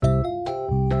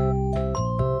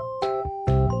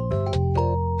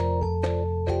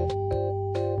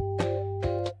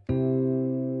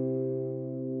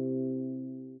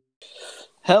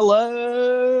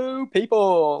Hello,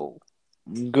 people.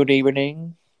 Good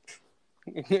evening.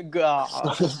 God,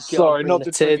 Sorry, not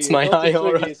the tits trivia. my Not eye the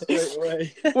already. trivia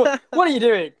straight away. What are you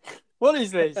doing? What is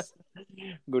this?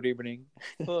 Good evening.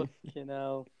 Fucking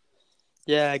hell.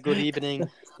 Yeah, good evening.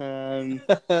 Not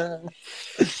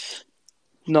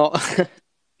how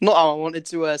I wanted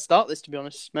to start this, to be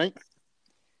honest, mate.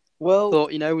 Well,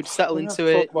 Thought, we'd settle we're gonna have into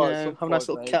to talk it, about it at some have a nice point,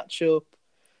 little mate. catch up.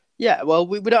 Yeah, well,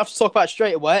 we don't have to talk about it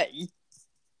straight away.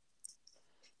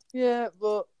 Yeah,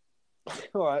 but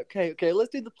all right, okay.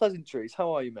 Let's do the pleasantries.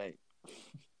 How are you, mate?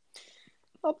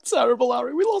 I'm terrible,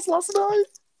 Harry. We lost last night.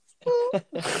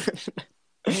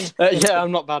 Yeah,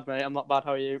 I'm not bad, mate. I'm not bad.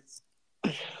 How are you?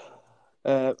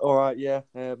 All right, yeah.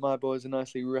 My boys are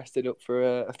nicely rested up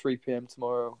for a 3 p.m.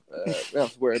 tomorrow. We don't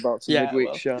have to worry about some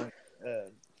midweek shine.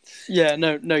 Yeah,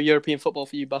 no European football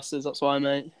for you bastards. That's why,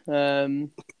 mate.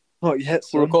 Not yet,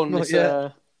 son. We're recording Not this.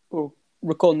 yet. We're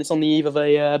recording this on the eve of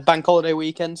a bank holiday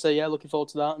weekend. So yeah, looking forward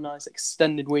to that. A nice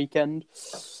extended weekend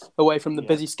away from the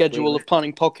busy schedule of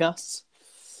planning podcasts.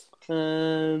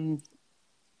 But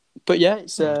yeah,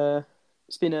 it's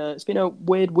been a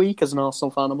weird week as an Arsenal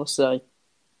fan, I must say.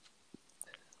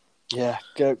 Yeah,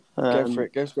 go for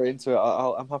it. Go straight into it.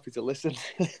 I'm happy to listen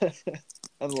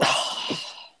and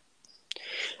laugh.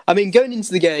 I mean, going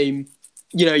into the game,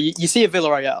 you see a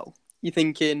Villarreal, you're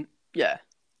thinking, yeah,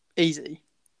 easy.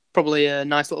 Probably a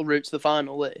nice little route to the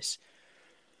final, this.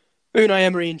 Unai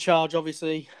Emery in charge,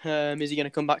 obviously. Is he going to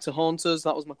come back to haunt us?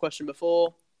 That was my question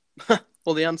before.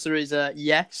 Well, the answer is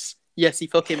yes. Yes, he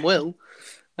fucking will.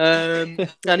 And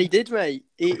he did, mate.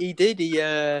 He did.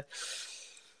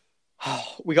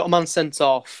 We got a man sent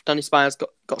off. Danny Spires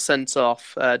got sent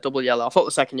off. Double yellow. I thought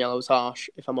the second yellow was harsh,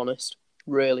 if I'm honest.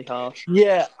 Really harsh.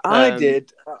 Yeah, I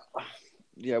did.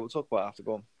 Yeah, we'll talk about it after.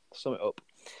 Go on. Sum it up.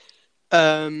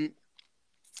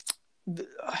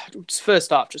 First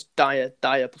half, just dire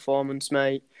performance,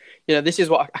 mate. This is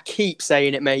what I keep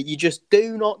saying it, mate. You just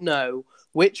do not know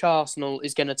which Arsenal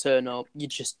is going to turn up. You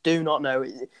just do not know.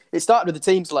 It started with the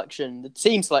team selection. The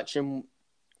team selection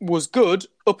was good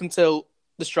up until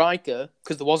the striker,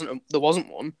 because there wasn't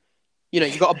one.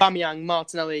 You got Aubameyang,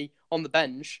 Martinelli on the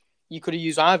bench. You could have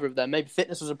used either of them. Maybe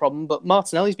fitness was a problem, but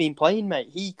Martinelli's been playing, mate.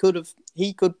 He could have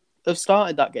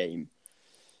started that game.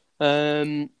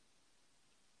 I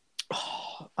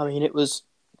mean,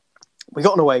 we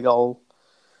got an away goal,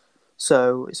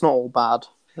 so it's not all bad.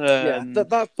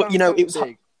 But it was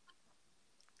big.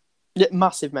 Yeah,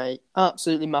 massive, mate.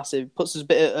 Absolutely massive. Puts us a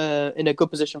bit in a good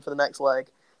position for the next leg.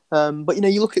 But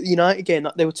you look at the United game.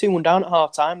 They were 2-1 down at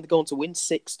half time. They're going to win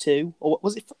 6-2, or what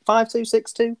was it, 5-2,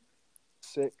 6-2?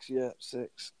 6, yeah,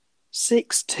 6.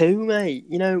 6-2, mate.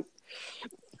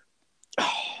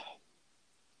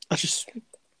 I just.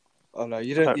 Oh no,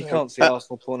 you can't see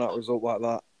Arsenal pulling out a result like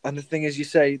that. And the thing is, you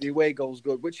say the away goal's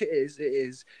good, which it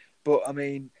is. But I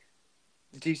mean,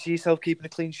 do you see yourself keeping a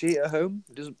clean sheet at home?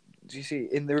 Do you see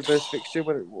in the reverse fixture?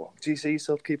 Do you see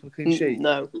yourself keeping a clean sheet?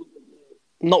 No,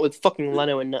 not with fucking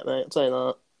Leno in net, mate. I'll tell you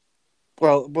that.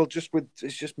 Well,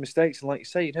 it's just mistakes, and like you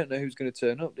say, you don't know who's going to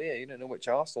turn up, do you? You don't know which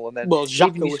Arsenal, and then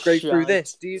even you scrape through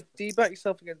this. Do you back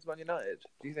yourself against Man United?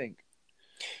 Do you think?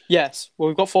 Yes. Well,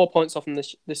 we've got 4 points off them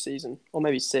this season, or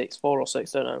maybe 4 or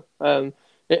 6. Don't know.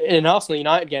 In an Arsenal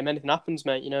United game, anything happens,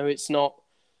 mate. It's not.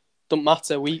 Don't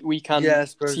matter. We can.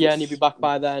 Tierney be back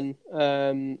by then.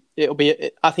 It'll be.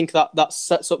 I think that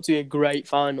sets up to be a great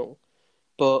final.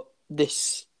 But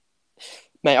this,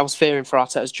 mate, I was fearing for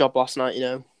Arteta's job last night.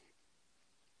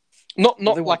 Not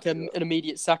like an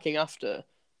immediate sacking after,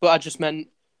 but I just meant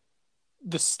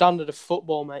the standard of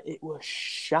football, mate. It was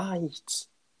shite.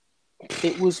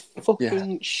 It was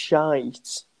fucking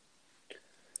shite.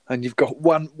 And you've got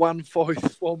one former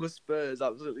Spurs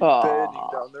absolutely burning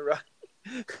down the right.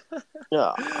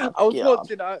 I was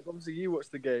watching. Obviously, you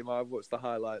watched the game. I watched the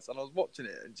highlights, and I was watching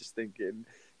it and just thinking.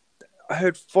 I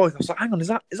heard Foyth. I was like, "Hang on, is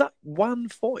that one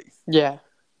Foyth?" Yeah,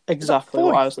 exactly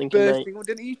what I was thinking, mate.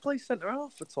 Didn't he play centre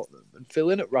half for Tottenham and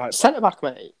fill in at right back? Centre back,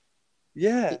 mate.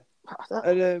 Yeah,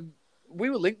 and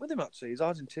we were linked with him actually. He's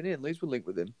Argentinian. Leeds were linked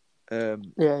with him.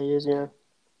 Yeah, he is. Yeah.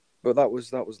 But that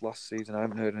was last season. I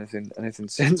haven't heard anything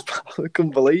since. But I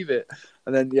couldn't believe it.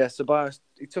 And then Ceballos,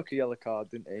 he took a yellow card,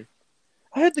 didn't he?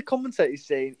 I heard the commentators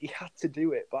saying he had to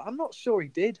do it, but I'm not sure he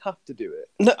did have to do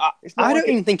it. No, I don't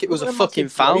even think it was a fucking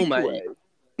foul, mate.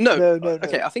 No.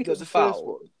 Okay, I think it was a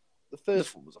foul. The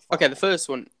first one was a foul. Okay, the first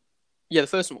one. Yeah, the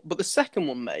first one. But the second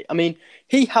one, mate. I mean,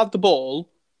 he had the ball,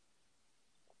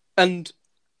 and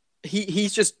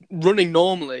he's just running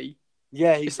normally.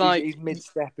 Yeah, he's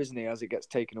mid-step, isn't he? As it gets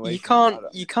taken away. You can't.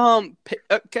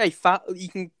 Okay,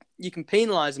 you can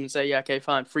penalise him and say, yeah, okay,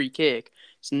 fine, free kick.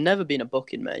 It's never been a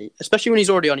booking, mate. Especially when he's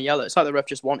already on a yellow. It's like the ref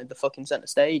just wanted the fucking centre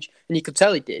stage. And you could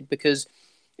tell he did because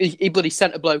he bloody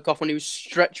sent a bloke off when he was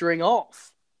stretchering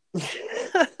off.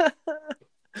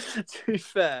 To be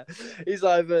fair, it's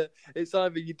either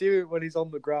you do it when he's on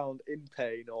the ground in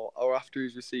pain or after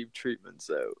he's received treatment.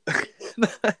 So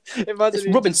imagine it's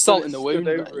rubbing salt in the wound.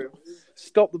 Over him.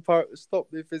 Stop the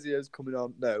physios coming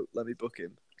on. No, let me book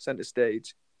him. Centre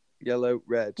stage, yellow,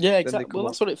 red. Yeah, exactly. Well,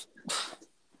 that's what it.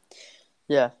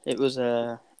 Yeah, it was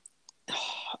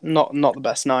not the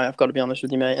best night. I've got to be honest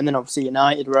with you, mate. And then obviously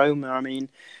United, Roma. I mean,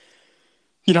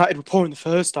 United were poor in the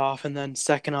first half, and then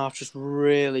second half just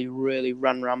really, really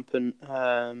ran rampant.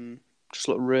 Just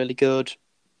looked really good.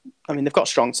 I mean, they've got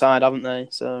a strong side, haven't they?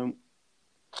 So,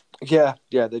 yeah,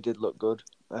 they did look good.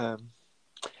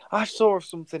 I saw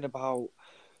something about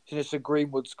so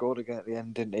Greenwood scored again at the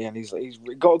end, didn't he? And he's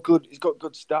got good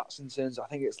stats in terms. I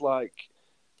think it's like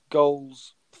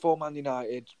goals for Man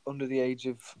United under the age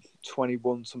of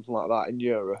 21, something like that in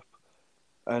Europe.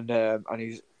 And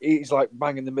he's like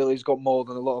banging the middle. He's got more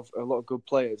than a lot of good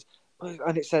players.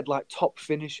 And it said like top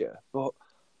finisher, but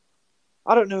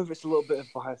I don't know if it's a little bit of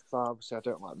bias. Obviously, I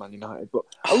don't like Man United, but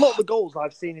a lot of the goals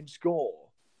I've seen him score,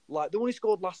 like the one he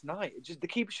scored last night, the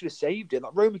keeper should have saved it.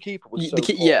 That Roma keeper was so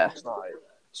poor last night,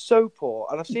 so poor.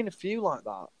 And I've seen a few like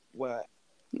that where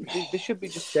they should be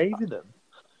just saving them.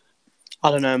 I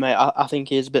don't know, mate. I think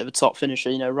he is a bit of a top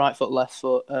finisher. Right foot, left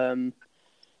foot.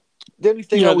 The only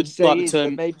thing I would say is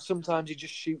that maybe sometimes he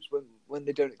just shoots when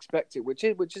they don't expect it, which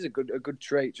is a good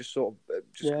trait. Just sort of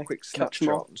a quick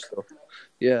snapshot and stuff.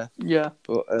 Yeah,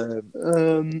 but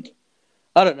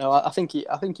I don't know. I think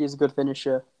he's a good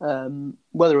finisher.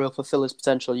 Whether he'll fulfil his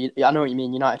potential, I know what you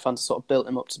mean. United fans sort of built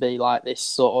him up to be like this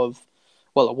sort of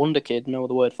a wonder kid. No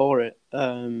other word for it.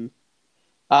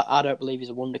 I don't believe he's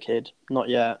a wonder kid. Not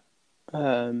yet.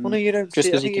 Well, no, you don't. I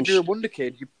think if you're a wonder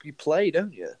kid, you play,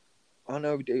 don't you? I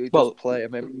know he does play. I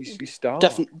mean, you start.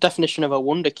 Definition of a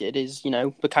wonder kid is,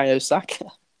 Bukayo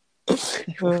Saka.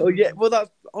 Well, that's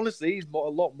honestly, he's a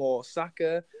lot more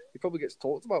Saka. He probably gets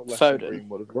talked about less than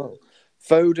Greenwood as well.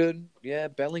 Foden,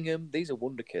 Bellingham. These are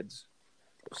wonder kids.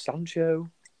 Sancho,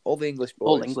 all the English boys.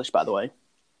 All English, by the way.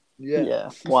 Yeah.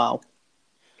 Wow.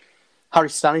 Harry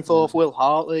Staniforth, Will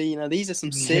Hartley, these are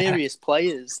some serious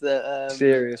players.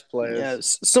 Serious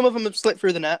players. Some of them have slipped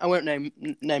through the net. I won't name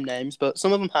names, but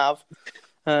some of them have.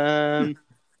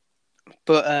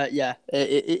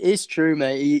 It is true,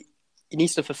 mate. He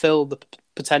needs to fulfil the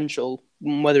potential.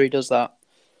 Whether he does that,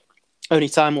 only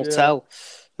time will tell.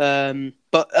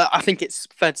 But I think it's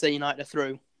fair to say United are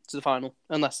through to the final,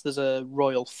 unless there's a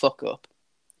royal fuck up.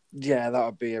 Yeah, that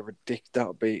would be that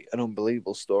would be an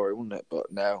unbelievable story, wouldn't it?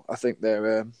 But no, I think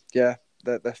they're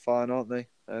fine, aren't they?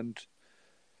 And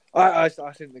I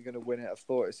think they're going to win it. I've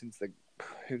thought it since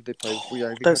who they played.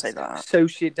 Don't say that.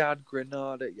 Sociedad,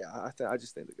 Granada. Yeah, I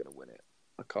just think they're going to win it.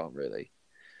 I can't really.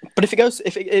 But if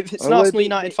it's an Arsenal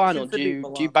United final, do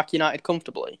you back United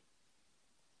comfortably?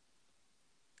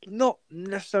 Not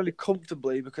necessarily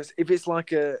comfortably, because if it's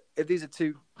like if these are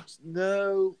two,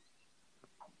 no.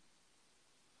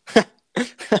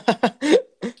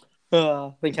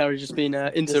 I think Harry's just been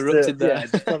interrupted there.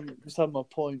 Yeah, just had my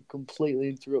point completely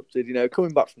interrupted.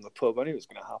 Coming back from the pub, I knew it was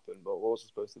going to happen, but what was I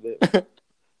supposed to do?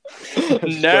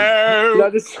 No! Did I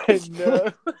just say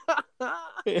no?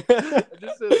 I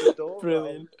just said the door.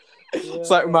 Brilliant. Yeah. It's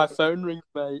like my phone rings,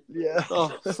 mate. Yeah.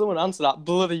 Oh, someone answer that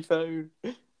bloody phone.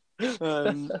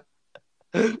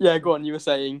 Yeah, go on. You were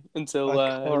saying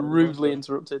until rudely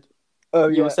interrupted. Oh,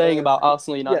 you were saying about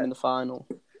Arsenal United in the final.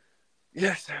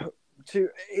 Yes,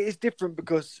 it's different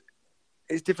because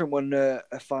it's different when a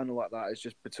final like that is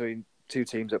just between two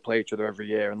teams that play each other every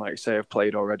year, and like you say, have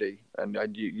played already, and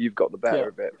you've got the better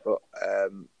of it. But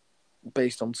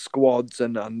based on squads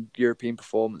and European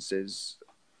performances,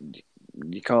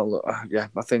 you can't look. I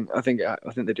think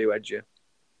they do edge you.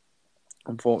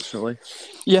 Unfortunately.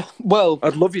 Yeah. Well,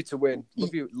 I'd love you to win.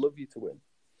 Love you to win.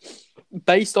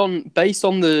 Based on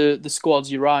the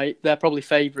squads, you're right. They're probably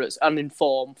favourites, and in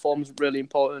form. Form's really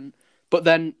important. But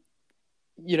then,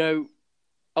 I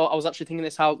was actually thinking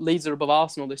this: how Leeds are above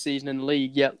Arsenal this season in the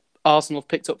league, yet Arsenal have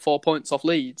picked up 4 points off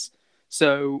Leeds.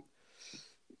 So,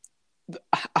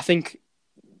 I think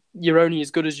you're only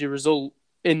as good as your result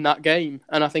in that game,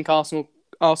 and I think Arsenal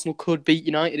could beat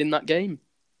United in that game.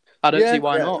 I don't see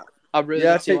why not. I really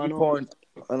don't see why not. Point,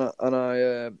 and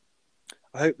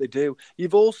I hope they do.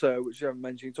 You've also, which you haven't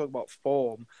mentioned, you talk about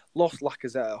form, lost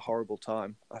Lacazette at a horrible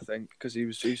time, I think, because he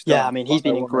was. He's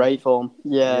been in great form.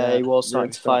 Yeah, he was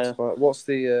starting to fire. What's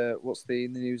the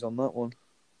news on that one?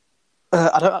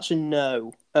 I don't actually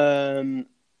know.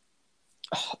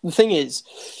 the thing is,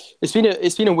 it's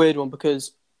been a weird one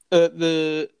because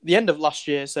the end of last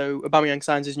year, so Aubameyang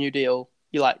signs his new deal.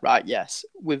 You're like, right, yes,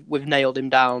 we've nailed him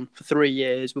down for 3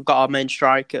 years. We've got our main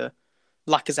striker.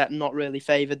 Lacazette not really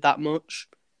favoured that much.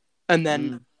 And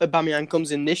then Aubameyang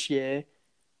comes in this year,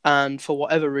 and for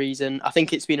whatever reason, I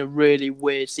think it's been a really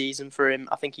weird season for him.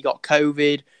 I think he got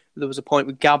COVID. There was a point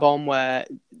with Gabon where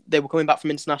they were coming back from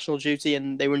international duty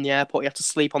and they were in the airport. You had to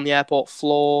sleep on the airport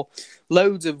floor.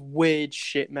 Loads of weird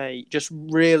shit, mate. Just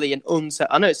really an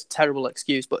unsettled... I know it's a terrible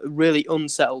excuse, but a really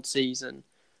unsettled season.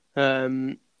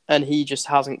 And he just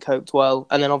hasn't coped well.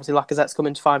 And then obviously Lacazette's come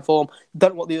into fine form.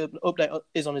 Don't know what the update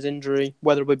is on his injury,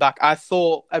 whether he'll be back. I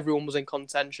thought everyone was in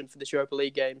contention for this Europa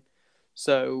League game.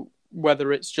 So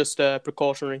whether it's just a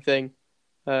precautionary thing...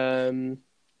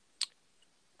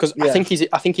 Because I think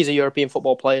he's a European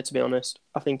football player, to be honest.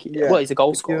 I think he's a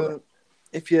goal scorer.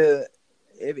 If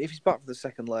he's back for the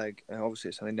second leg, obviously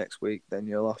it's only next week, then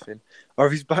you're laughing. Or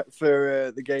if he's back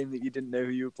for the game that you didn't know who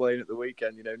you were playing at the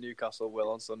weekend, Newcastle will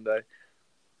on Sunday.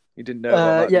 You didn't know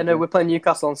about that? Yeah, we're playing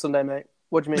Newcastle on Sunday, mate.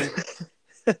 What do you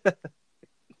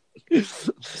mean?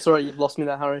 Sorry, you've lost me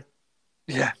there, Harry.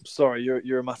 Yeah, sorry.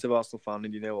 You're a massive Arsenal fan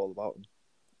and you know all about them.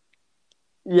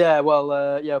 Yeah, well,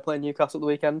 we're playing Newcastle at the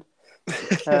weekend.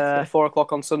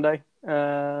 4:00 on Sunday.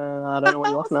 I don't know what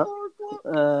you're laughing at.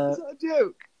 Is that a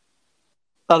joke?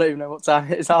 I don't even know what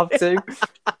time it is. 2:30.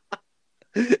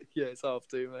 Yeah, it's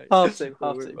 2:30, mate.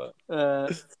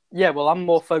 2:30. Yeah, well, I'm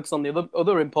more focused on the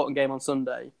other important game on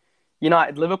Sunday.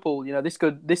 United Liverpool.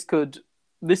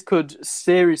 This could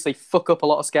seriously fuck up a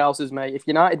lot of Scousers, mate. If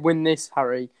United win this,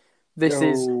 Harry, this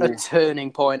is a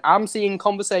turning point. I'm seeing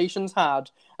conversations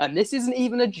had, and this isn't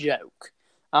even a joke.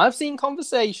 I've seen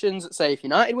conversations that say if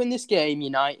United win this game,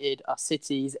 United are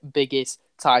City's biggest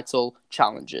title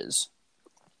challengers.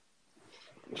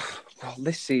 Well,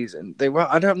 this season they were.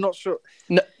 I'm not sure.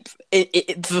 No,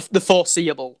 the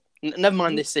foreseeable. Never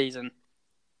mind this season.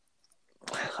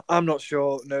 I'm not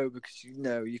sure. No, because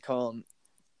you can't.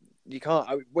 You can't.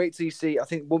 Wait till you see. I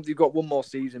think you've got one more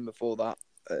season before that,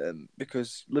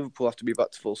 because Liverpool have to be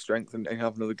back to full strength and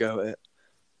have another go at it.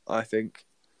 I think.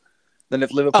 Then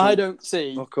if Liverpool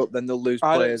fuck up, then they'll lose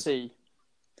players. I don't see.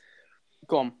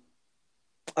 Go on.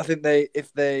 I think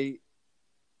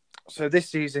so this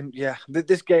season,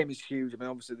 this game is huge. I mean,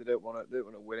 obviously they don't want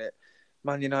to win it.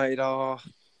 Man United are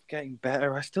getting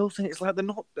better. I still think it's like they're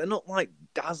not like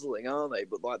dazzling, are they?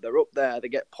 But like they're up there. They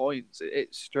get points.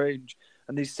 It's strange.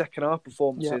 And these second half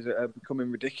performances are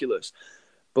becoming ridiculous.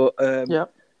 But I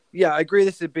agree.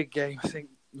 This is a big game. I think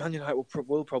Man United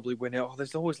will probably win it. Oh,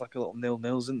 there's always like a lot of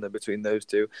 0-0s, isn't there, between those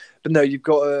two? But no, you've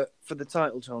got for the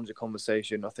title challenger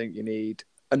conversation. I think you need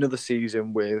another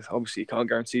season with, obviously you can't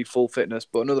guarantee full fitness,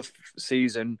 but another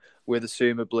season with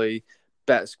assumably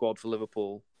better squad for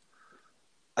Liverpool,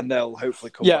 and they'll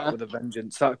hopefully come back with a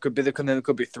vengeance. That could be there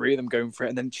could be 3 of them going for it,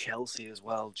 and then Chelsea as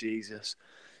well. Jesus,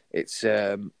 it's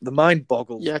the mind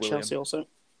boggles. Yeah, William. Chelsea also.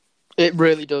 It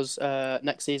really does.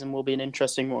 Next season will be an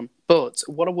interesting one. But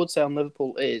what I would say on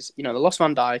Liverpool is, they lost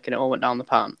Van Dijk and it all went down the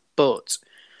pan. But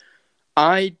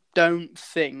I don't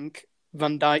think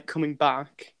Van Dijk coming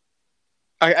back.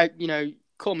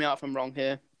 Call me out if I'm wrong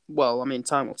here. Well, I mean,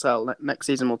 time will tell. Next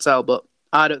season will tell. But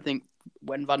I don't think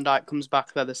when Van Dijk comes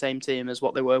back, they're the same team as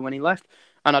what they were when he left.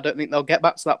 And I don't think they'll get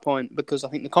back to that point because I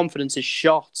think the confidence is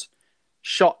shot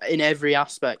in every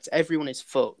aspect. Everyone is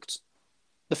fucked.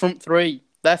 The front three.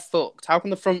 They're fucked. How can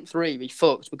the front three be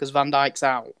fucked because Van Dijk's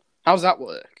out? How does that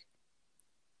work?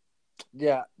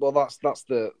 Yeah, well, that's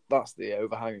the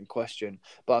overhanging question.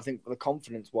 But I think for the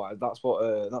confidence-wise, that's what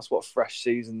a fresh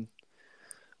season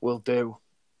will do.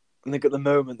 I think at the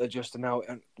moment they're just now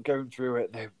going through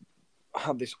it. They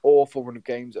had this awful run of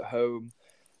games at home.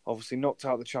 Obviously knocked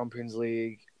out the Champions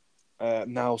League.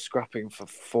 Now scrapping for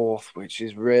 4th, which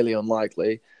is really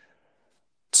unlikely.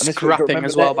 Scrapping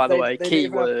as well, by the way. Key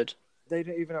word. They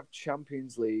don't even have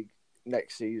Champions League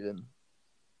next season.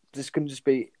 This can just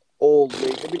be all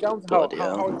league. It'll be down to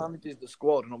how he manages the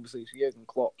squad, and obviously it's Jurgen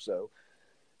Klopp, so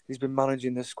he's been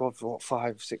managing this squad for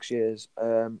 5-6 years.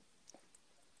 I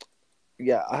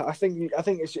think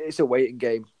it's a waiting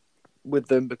game with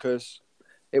them because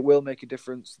it will make a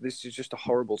difference. This is just a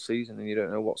horrible season, and you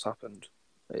don't know what's happened.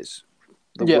 It's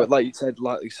like you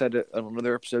said it on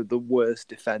another episode, the worst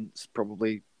defense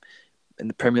probably in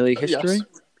the Premier League history.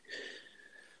 Yes.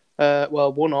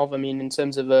 In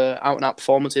terms of out-and-out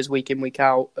performances week in, week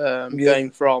out, going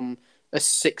from a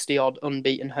 60-odd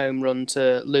unbeaten home run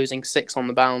to losing 6 on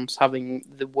the bounce, having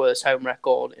the worst home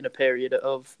record in a period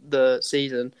of the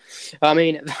season. I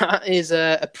mean, that is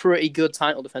a pretty good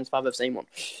title defence if I've ever seen one.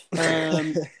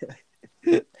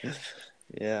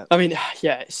 Yeah. I mean,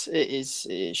 yeah, it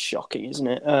is shocking, isn't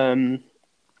it?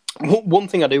 One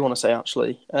thing I do want to say,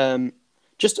 actually,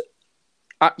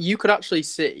 you could actually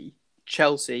see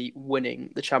Chelsea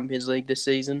winning the Champions League this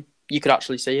season. You could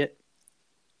actually see it.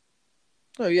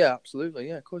 Oh, yeah, absolutely.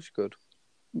 Yeah, of course you could.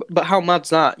 But how mad's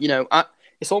that?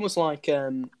 It's almost like,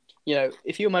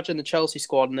 if you imagine the Chelsea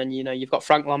squad and then, you've got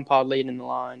Frank Lampard leading the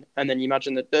line, and then you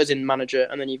imagine that there's in manager,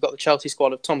 and then you've got the Chelsea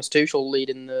squad of Thomas Tuchel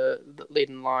leading the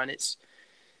line.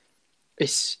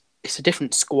 It's a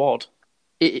different squad.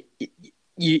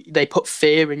 They put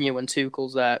fear in you when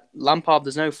Tuchel's there. Lampard,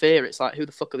 there's no fear. It's like, who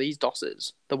the fuck are these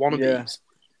dosses? The wannabes.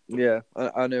 Yeah,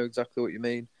 I know exactly what you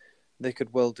mean. They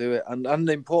could well do it. And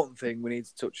the important thing we need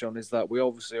to touch on is that we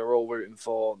obviously are all rooting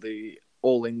for the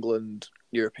All England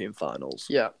European finals.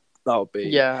 Yeah. That would be.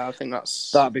 Yeah, I think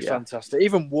that'd be fantastic.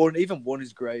 Even one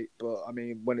is great, but I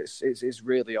mean, when it's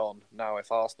really on now.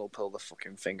 If Arsenal pull the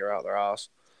fucking finger out their arse,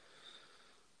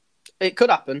 it could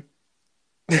happen.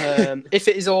 If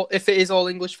it is all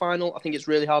English final, I think it's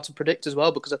really hard to predict as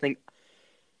well, because I think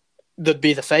they'd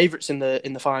be the favourites in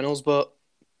the finals, but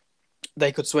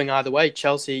they could swing either way.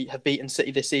 Chelsea have beaten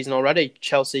City this season already.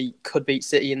 Chelsea could beat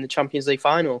City in the Champions League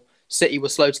final. City were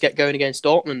slow to get going against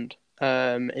Dortmund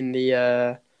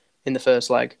in the first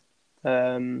leg.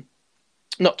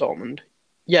 Not Dortmund.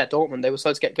 Yeah, Dortmund. They were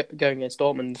slow to get going against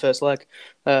Dortmund in the first leg.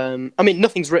 I mean,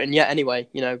 nothing's written yet anyway.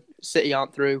 City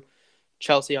aren't through.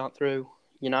 Chelsea aren't through.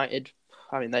 United,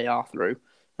 I mean, they are through.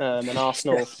 And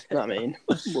Arsenal, I mean,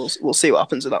 we'll see what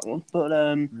happens with that one.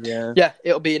 But yeah,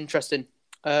 it'll be interesting.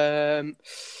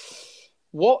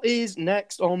 What is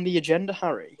next on the agenda,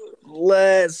 Harry?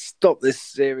 Let's stop this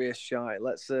serious shite.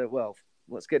 Let's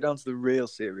get down to the real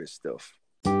serious stuff.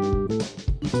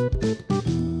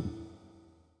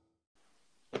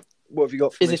 What have you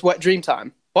got for me? Is this wet dream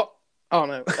time? What? Oh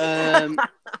no.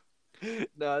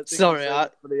 No, I think sorry,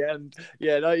 for the end.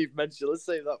 Yeah, now you've mentioned. Let's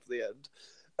save that for the end.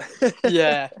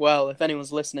 Yeah, well, if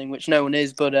anyone's listening, which no one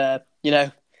is, but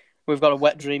we've got a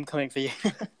wet dream coming for you.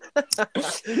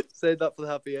 Save that for the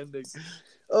happy ending.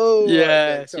 Oh,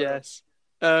 yes, okay, yes.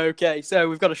 Okay, so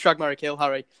we've got a Shag, Marry, Kill,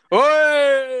 Harry. Oi!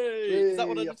 Is that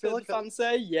what I just heard the fans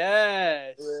say?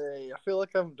 Yes. I feel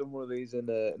like I haven't done one of these in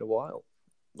a while.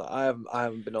 I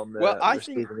haven't been on the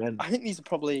receiving end. I think these are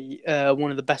probably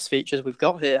one of the best features we've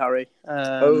got here, Harry.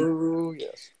 Oh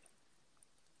yes,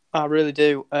 I really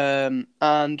do. And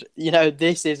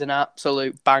this is an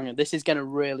absolute banger. This is going to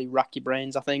really rack your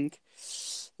brains, I think.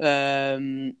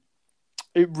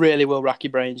 It really will rack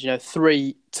your brains.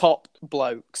 3 top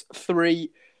blokes,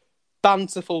 3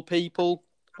 banterful people.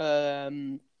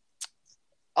 I'll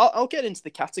get into the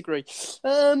category.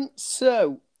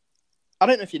 So I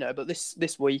don't know if you know, but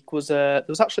this week was there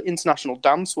was actually International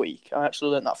Dance Week. I actually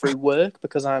learned that through work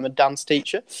because I'm a dance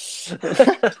teacher.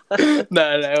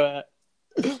 No.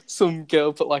 Some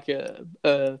girl put like a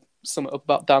something up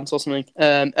about dance or something.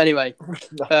 Anyway,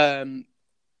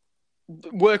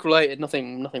 work related,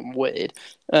 nothing weird.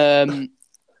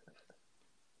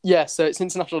 Yeah, so it's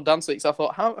International Dance Week. So I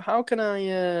thought, how can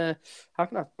I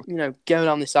go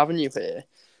down this avenue here?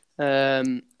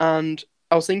 And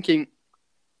I was thinking,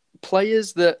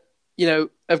 players that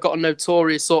have got a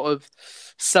notorious sort of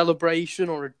celebration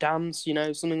or a dance,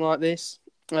 something like this.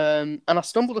 And I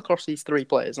stumbled across these 3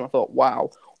 players, and I thought,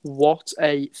 wow, what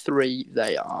a 3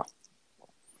 they are.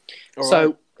 All so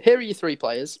right. Here are your 3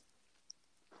 players.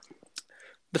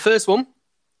 The first one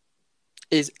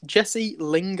is Jesse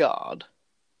Lingard.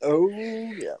 Oh,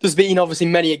 yeah. There's been obviously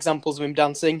many examples of him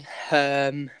dancing.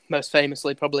 Most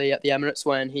famously, probably at the Emirates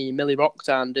when he Millie rocked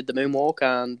and did the moonwalk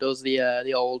and does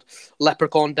the old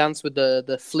leprechaun dance with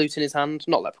the flute in his hand.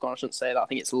 Not leprechaun, I shouldn't say that. I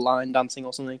think it's line dancing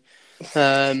or something.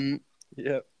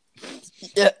 Yeah.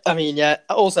 Yeah, I mean, yeah.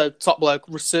 Also, top bloke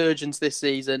resurgence this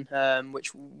season,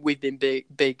 which we've been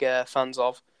big fans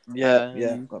of. Yeah,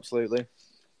 absolutely.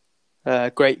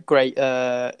 Great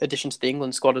addition to the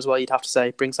England squad as well. You'd have to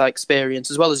say brings that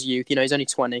experience as well as youth. He's only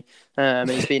 20, and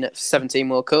he's been at 17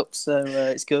 World Cups, so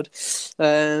it's good.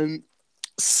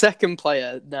 Second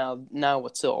player. Now we're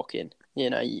talking.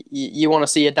 You want to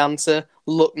see a dancer?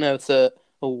 Look no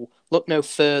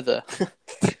further.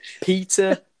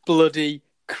 Peter bloody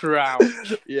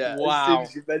Crouch. Yeah. Wow.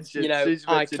 As soon as you mentioned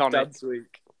iconic. Dance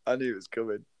Week, I knew it was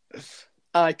coming.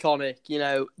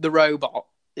 Iconic. The robot.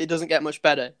 It doesn't get much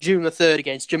better. June the 3rd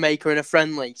against Jamaica in a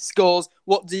friendly. Scores.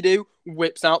 What does he do?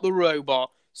 Whips out the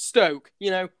robot. Stoke.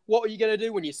 What are you going to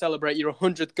do when you celebrate your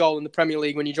 100th goal in the Premier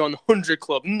League when you join the 100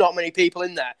 club? Not many people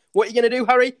in there. What are you going to do,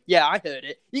 Harry? Yeah, I heard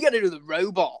it. You're going to do the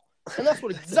robot. And that's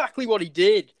exactly what he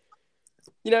did.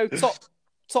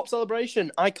 Top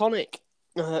celebration. Iconic.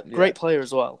 Great player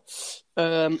as well.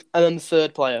 And then the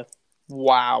third player.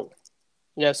 Wow.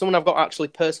 Someone I've got actually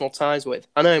personal ties with.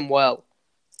 I know him well.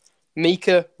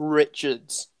 Micah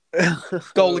Richards.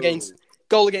 Goal against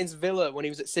Villa when he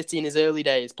was at City in his early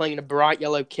days, playing in a bright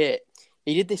yellow kit.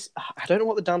 He did this. I don't know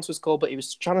what the dance was called, but he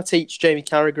was trying to teach Jamie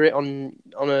Carragher it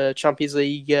on a Champions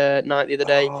League night the other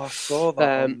day. Oh, I saw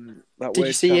that on that did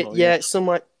you see channel, it? Yeah, it's some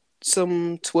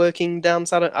twerking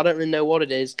dance. I don't really know what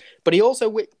it is, but he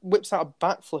also whips out a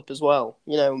backflip as well.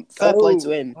 Fair play to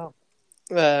him.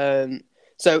 Wow.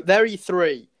 So there are your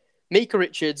three: Micah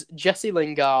Richards, Jesse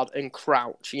Lingard, and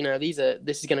Crouch.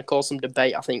 This is going to cause some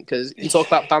debate, I think, because you talk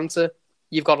about banter.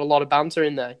 You've got a lot of banter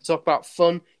in there. You talk about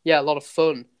fun. Yeah, a lot of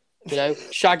fun.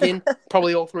 Shagging,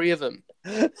 probably all three of them.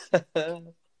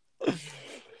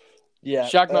 Yeah.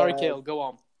 Shag, marry, kill. Go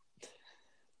on.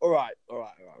 All right.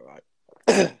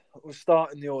 We'll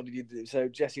start in the order you do. So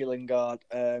Jesse Lingard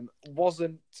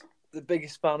wasn't the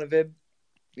biggest fan of him.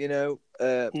 No.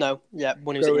 Yeah,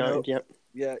 when he was at United.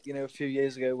 Yeah. Yeah. A few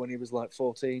years ago when he was like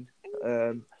 14.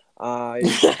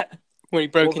 When he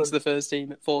broke into the first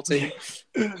team at 14.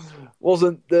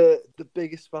 Wasn't the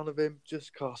biggest fan of him,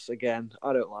 just because, again,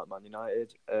 I don't like Man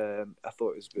United. I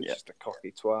thought it was just a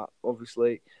cocky twat,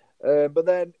 obviously. But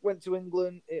then went to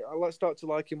England. I started to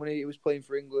like him when he was playing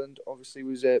for England. Obviously, he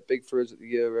was big for us at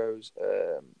the Euros.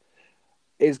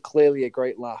 Is clearly a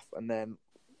great laugh. And then,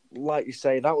 like you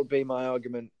say, that would be my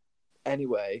argument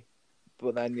anyway.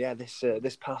 But then,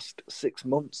 this past 6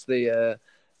 months,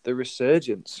 the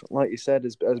resurgence, like you said,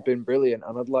 has been brilliant,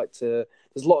 and I'd like to.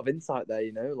 There's a lot of insight there,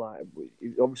 like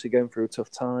you're obviously going through a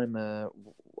tough time.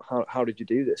 How did you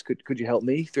do this? Could you help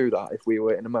me through that if we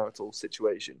were in a marital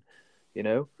situation? Could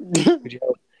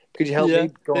you help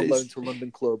me go on loan to a London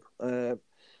club?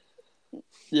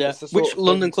 Which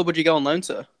London club would you go on loan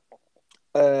to?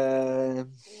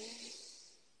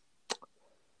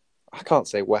 I can't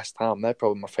say West Ham. They're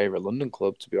probably my favourite London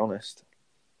club, to be honest.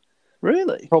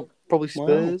 Really? Probably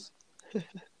Spurs. Wow.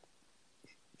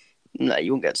 No,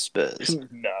 you won't get Spurs.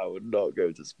 No, I would not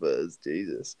go to Spurs.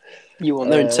 Jesus. You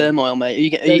won't. They're in turmoil, mate.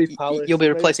 You'll be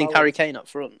replacing Harry Kane up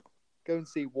front. Go and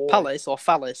see Ward. Palace or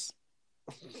Phallus?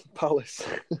 Palace.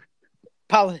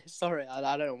 Palace. Sorry,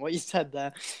 I don't know what you said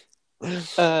there. He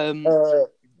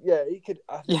could.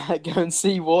 Go and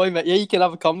see Woy, mate. Yeah, you can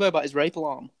have a convo about his rape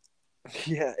alarm.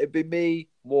 Yeah, it'd be me,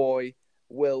 Woy,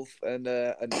 Wilf, and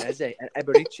Eze, and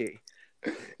Eberici.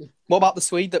 What about the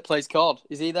Swede that plays COD?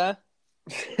 Is he there?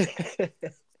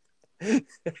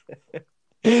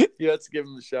 You had to give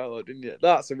him a shout out, didn't you?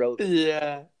 That's irrelevant.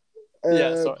 Yeah.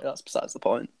 Sorry, that's besides the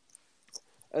point.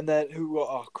 And then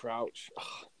Crouch.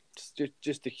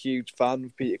 Just a huge fan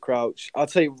of Peter Crouch. I'll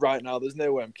tell you right now, there's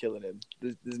no way I'm killing him.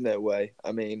 There's no way.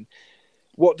 I mean,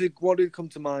 what did come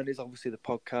to mind is obviously the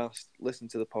podcast. Listen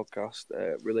to the podcast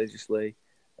religiously.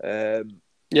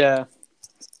 Yeah.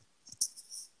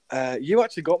 You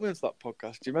actually got me onto that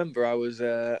podcast. Do you remember? I was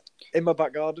in my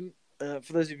back garden.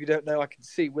 For those of you who don't know, I can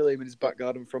see William in his back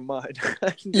garden from mine. Hang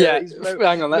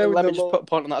on. Let me just put a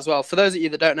point on that as well. For those of you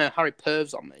that don't know, Harry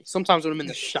pervs on me. Sometimes when I'm in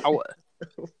the shower.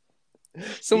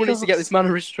 Someone needs to get this man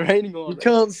a restraining order. You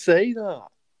can't say that.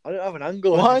 I don't have an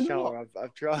angle in the shower.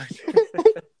 I've tried.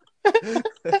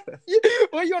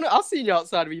 What are you on? I've seen you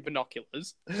outside with your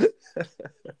binoculars. I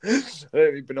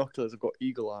don't need binoculars. I've got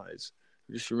eagle eyes.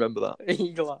 Just remember that.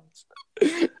 Eagle eyes.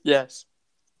 Yes.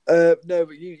 No,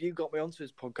 but you got me onto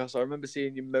his podcast. I remember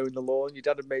seeing you mowing the lawn. Your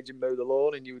dad had made you mow the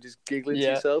lawn, and you were just giggling to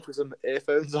yourself with some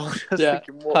earphones on.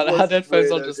 Thinking, I had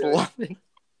headphones on, just laughing.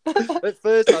 At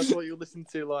first, I thought you were listening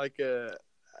to like a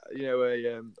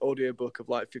audio book of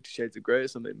like 50 Shades of Grey or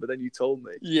something. But then you told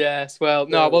me. Yes, well,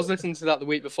 no, I was listening to that the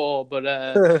week before, but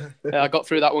I got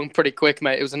through that one pretty quick,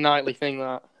 mate. It was a nightly thing,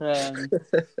 that.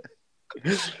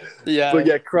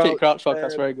 Crouch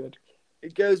podcast, very good.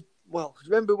 It goes well.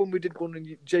 Remember when we did one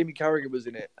and Jamie Carragher was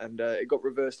in it, and it got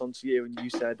reversed onto you, and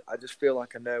you said, "I just feel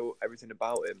like I know everything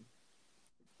about him.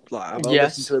 Like I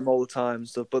listen to him all the time and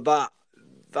stuff." But that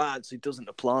actually doesn't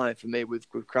apply for me with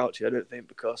Crouchy, I don't think,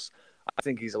 because I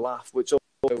think he's a laugh, which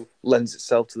also lends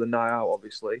itself to the night out,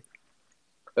 obviously.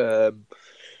 But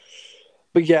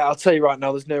yeah, I'll tell you right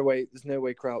now, there's no way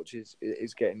Crouch is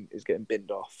getting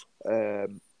binned off.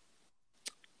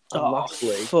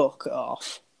 Lastly, fuck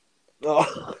off.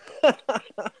 Oh.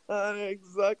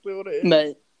 Exactly what it is.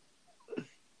 Mate, do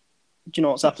you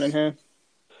know what's happening here?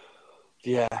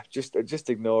 Yeah, just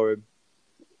ignore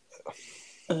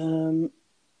him.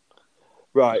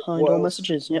 Right. Find all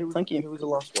messages. Yep, thank you. Who was the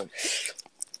last one?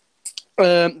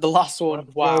 The last one.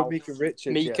 Wow. Micah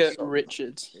Richards. Micah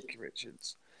Richards.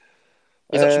 Richards.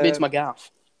 He's actually been to my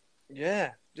gaff.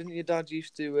 Yeah. Didn't your dad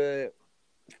used to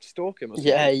stalk him or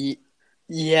something?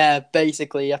 Yeah,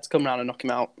 basically, you had to come around and knock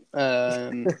him out.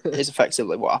 Is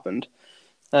effectively what happened.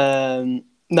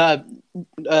 No,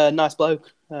 nice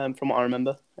bloke, from what I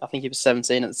remember. I think he was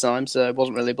 17 at the time, so it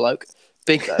wasn't really a bloke.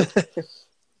 Big, though.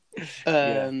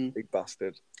 Big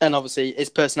bastard. And obviously, his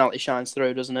personality shines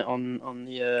through, doesn't it, on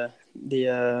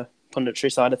the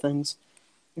punditry side of things?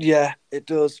 Yeah, it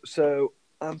does. So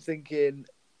I'm thinking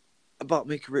about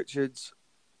Micah Richards.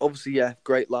 Obviously, yeah,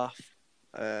 great laugh.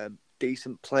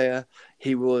 Decent player.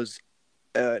 He was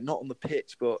not on the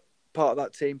pitch, but part of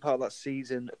that team, part of that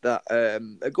season that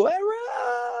Aguero.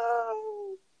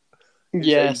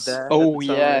 Yes. Oh,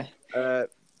 yeah.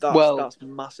 That's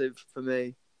massive for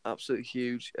me. Absolutely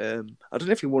huge. I don't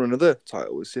know if he won another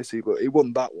title with City, but he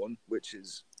won that one, which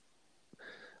is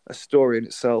a story in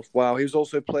itself. Wow. He was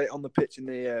also playing on the pitch in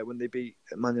the when they beat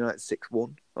Man United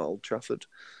 6-1 at Old Trafford.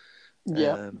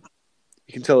 Yeah.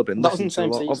 You can tell I've been listening to a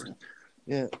lot. Season.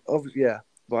 Yeah.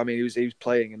 But I mean, he was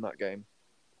playing in that game.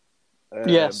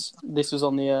 Yes, this was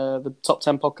on the top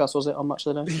 10 podcast, was it, on Match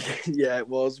of the Day? Yeah, it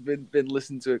was. Been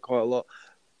listening to it quite a lot.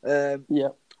 Yeah.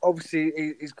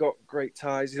 Obviously, he's got great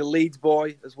ties. He's a Leeds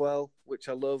boy as well, which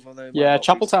I love. I know. Yeah,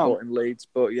 Chapeltown. In Leeds,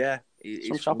 but yeah,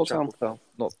 he's from Chapeltown,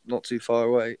 not too far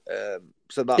away.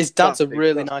 So his dad's a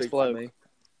really nice bloke. Well,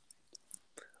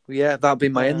 yeah, that'd be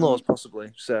my in-laws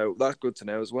possibly. So that's good to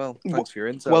know as well. Thanks for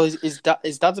your intel. Well,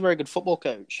 his dad's a very good football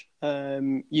coach.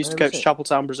 Used to coach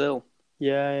Chapeltown, Brazil.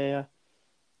 Yeah.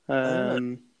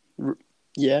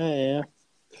 Yeah.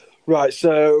 Right.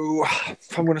 So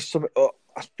if I'm going to sum it up,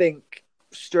 I think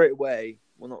straight away.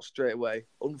 Well, not straight away.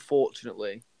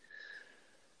 Unfortunately.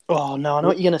 Oh no, I know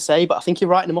what you're going to say, but I think you're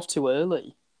writing him off too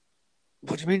early.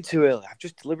 What do you mean too early? I've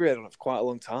just deliberated on it for quite a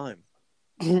long time.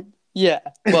 Yeah.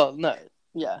 Well, no.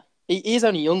 Yeah. He is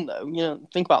only young though. You know,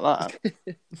 think about that.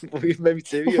 Well, maybe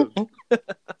too young.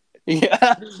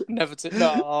 Yeah. Never too.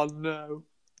 No.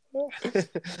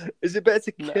 Is it better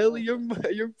to kill a young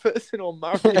person or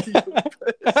marry a young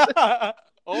person?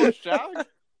 Or shag?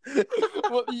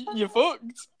 What, you're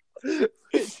fucked.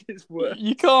 Which is worse?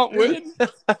 You can't win.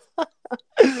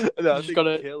 No, I think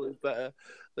kill is better. I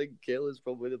think kill is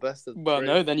probably the best of the three.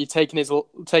 No, then you're taking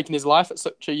his life at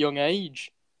such a young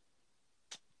age.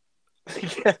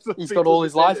 Yeah, he's got all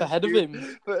his life ahead of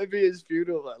him. But it'd be his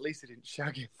funeral, at least he didn't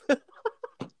shag him.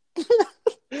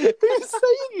 Who's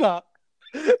saying that?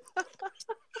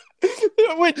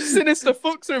 Which sinister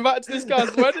fucks are invited to this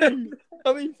guy's wedding?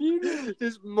 I mean, funeral.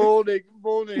 Just mourning.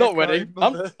 Not wedding.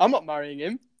 I'm not marrying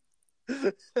him.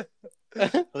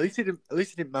 At least he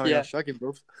didn't marry or shag him,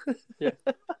 bruv.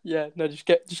 Yeah. No,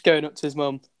 just going up to his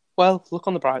mum. Well, look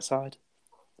on the bright side.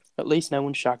 At least no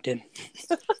one shagged him.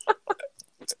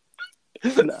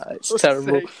 No, it's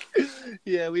terrible.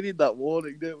 Yeah, we need that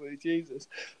warning, don't we? Jesus.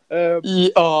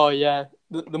 Oh yeah.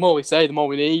 The more we say, the more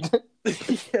we need.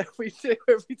 Yeah, we do.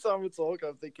 Every time we talk,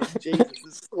 I'm thinking, Jesus,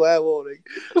 the swear warning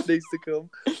needs to come.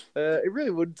 It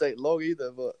really wouldn't take long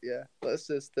either, but yeah, let's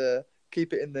just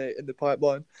keep it in the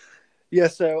pipeline. Yeah,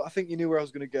 so I think you knew where I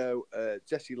was going to go.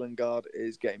 Jesse Lingard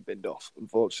is getting binned off,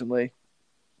 unfortunately.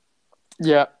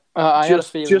 Yeah, I had a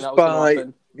feeling that was going to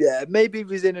happen. Yeah, maybe if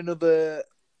he's in another,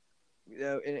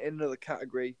 in another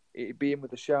category, it'd be in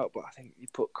with a shout. But I think you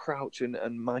put Crouch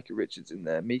and Micah Richards in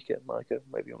there. Micah,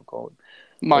 maybe you want to call him.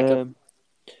 Micah.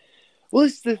 Well,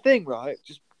 it's the thing, right?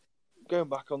 Just going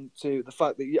back on to the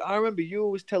fact that I remember you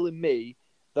always telling me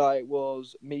that it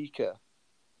was Micah.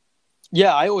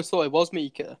 Yeah, I always thought it was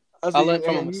Micah. I learned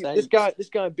from a mistake. This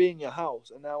guy being your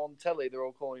house, and now on telly they're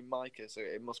all calling him Micah, so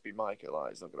it must be Micah.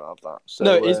 Like, he's not going to have that. So,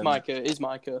 no, it is Micah. It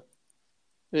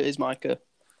is Micah.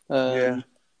 Yeah.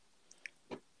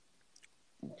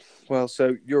 Well,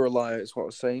 so you're a liar, is what I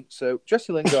was saying. So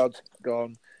Jesse Lingard's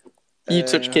gone. You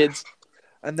touch kids.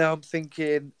 And now I'm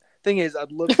thinking. Thing is,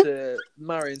 I'd love to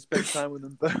marry and spend time with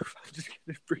them both. I'm just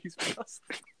going to breeze past.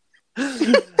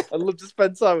 I'd love to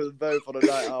spend time with them both on a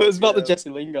night out. But it's about the Jesse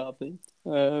Lingard thing.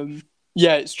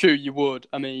 Yeah, it's true. You would.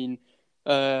 I mean,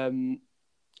 I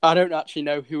don't actually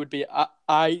know who would be.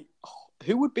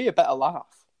 Who would be a better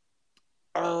laugh?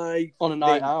 On a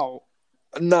night out.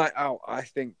 A night out. I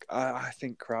think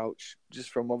Crouch.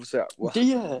 Just from obviously. Well, do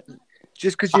you?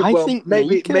 Just because you. Well, think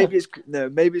maybe it's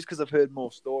because I've heard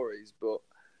more stories, but.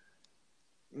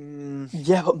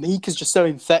 Yeah, but Mika's just so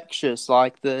infectious.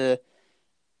 Like the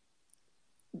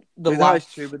that is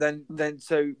true, but then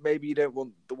so maybe you don't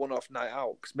want the one-off night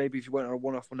out, because maybe if you went on a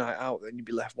one-off night out, then you'd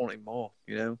be left wanting more,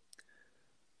 you know?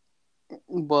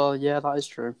 Well, yeah, that is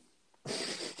true.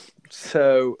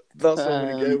 So that's what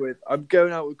I'm going to go with. I'm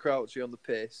going out with Crouchy on the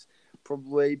piss.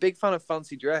 Probably big fan of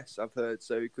fancy dress, I've heard,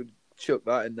 so you could chuck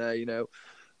that in there, you know.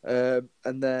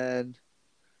 And then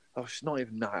Oh, it's not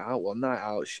even night out. Well, night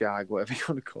out, shag, whatever you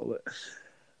want to call it.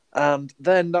 And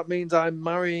then that means I'm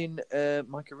marrying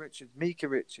Micah Richards. Mika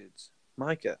Richards.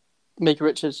 Micah. Mika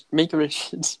Richards.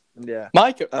 Yeah.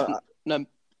 Micah. No,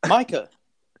 Micah.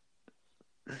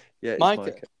 Yeah, it's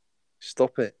Micah.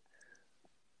 Stop it.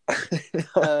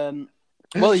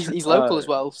 Well, he's local as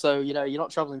well, so you're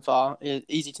not travelling far.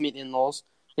 Easy to meet the in-laws.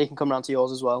 He can come round to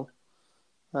yours as well.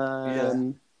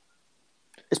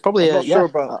 It's probably I'm not sure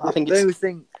about. I think the only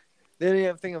thing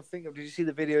I'm thinking of. Did you see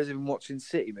the videos of him watching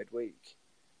City midweek?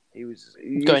 He's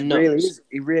going nuts.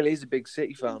 He really is a big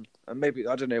City fan, and maybe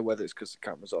I don't know whether it's because the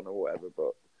camera's on or whatever.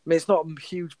 But I mean, it's not a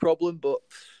huge problem. But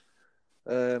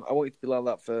I want you to be like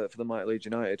that for the mighty Leeds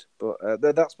United. But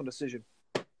that's my decision.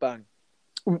 Bang.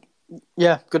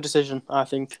 Yeah, good decision. I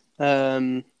think.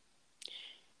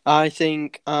 I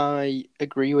think I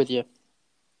agree with you.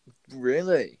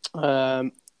 Really?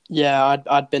 Yeah,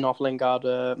 I'd been off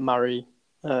Lingard, marry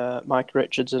Mike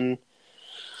Richards and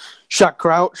Shaq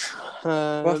Crouch.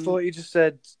 Well, I thought you just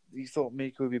said you thought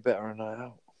Mika would be better on a night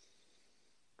out.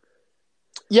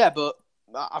 Yeah, but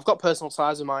I've got personal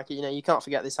ties with Mikey. You can't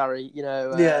forget this, Harry.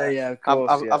 Yeah, of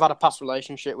course. I've had a past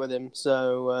relationship with him,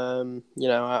 so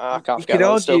I can't forget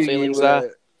those still feelings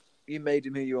there. You made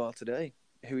him who you are today,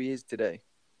 who he is today.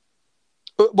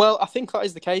 Well, I think that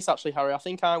is the case, actually, Harry. I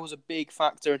think I was a big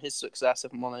factor in his success,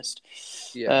 if I'm honest.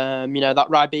 Yeah. That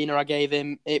Ribena I gave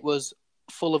him, it was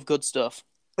full of good stuff.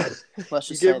 Let's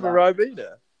just you gave him a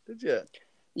Ribena, did you?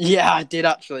 Yeah, I did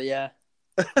actually. Yeah.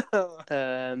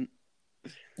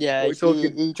 Yeah,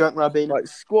 he drank Ribena. Like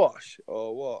squash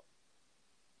or what?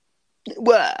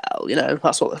 Well,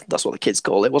 that's what the kids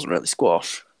call it. It wasn't really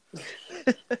squash.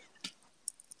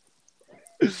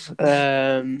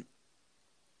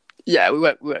 Yeah, we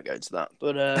won't go into that.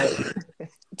 But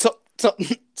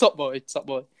top boy. Top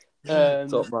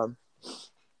man.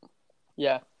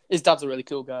 Yeah, his dad's a really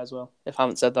cool guy as well. If I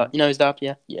haven't said that, you know his dad,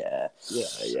 yeah. Yeah.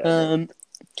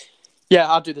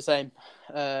 Yeah, I'd do the same.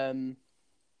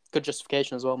 Good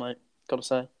justification as well, mate. Got to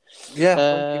say. Yeah,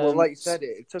 thank you. Well, like you said,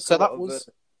 it took a lot of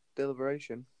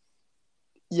deliberation.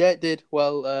 Yeah, it did.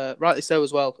 Well, rightly so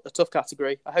as well. A tough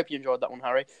category. I hope you enjoyed that one,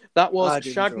 Harry. That was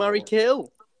Shag, Marry,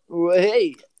 Kill.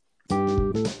 Hey.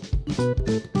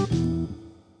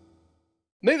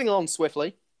 Moving on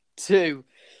swiftly to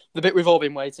the bit we've all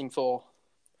been waiting for.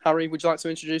 Harry, would you like to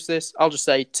introduce this? I'll just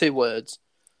say 2 words.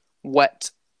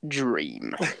 Wet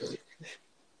dream.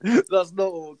 That's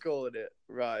not what we're calling it,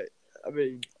 right? I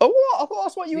mean... Oh, what? I thought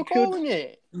that's what you were calling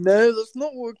it. No, that's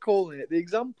not what we're calling it. The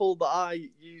example that I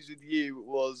used with you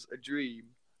was a dream.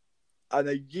 And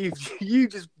then you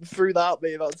just threw that at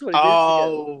me about 20 minutes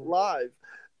ago, live.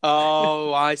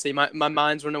 Oh, I see. My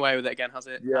mind's run away with it again, has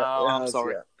it? Yeah, I'm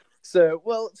sorry. Yeah. So,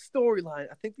 storyline.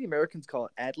 I think the Americans call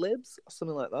it ad-libs or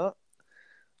something like that.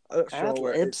 I'm not sure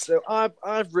where it is. So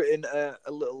I've written a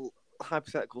little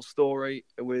hypothetical story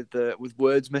with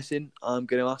words missing. I'm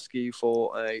going to ask you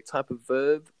for a type of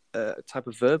word.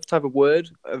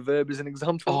 A verb is an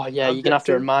example. Oh yeah, you're gonna have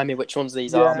to remind me which ones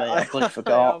these are, mate. I completely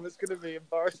forgot. It's gonna be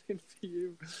embarrassing for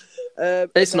you.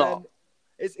 It's not.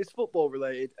 It's football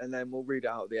related, and then we'll read it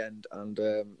out at the end and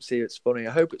see if it's funny.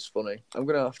 I hope it's funny. I'm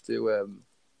gonna have to.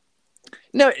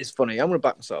 No, it is funny. I'm gonna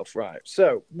back myself. Right.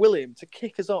 So, William, to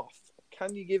kick us off,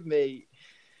 can you give me,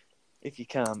 if you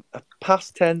can, a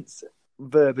past tense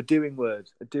verb, a doing word?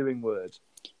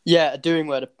 Yeah, a doing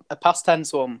word, a past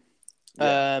tense one.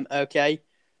 Yeah. Okay.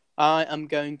 I am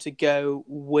going to go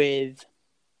with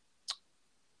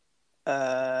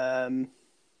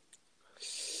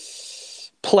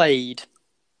played.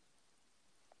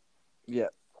 Yeah.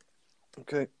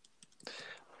 Okay.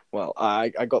 Well, I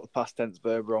got the past tense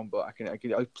verb wrong, but I can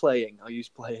playing. I'll use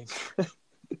playing.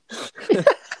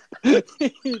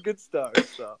 Good start.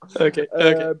 So. Okay.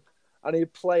 I need a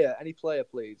player. Any player,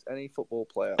 please. Any football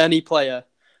player. Any player.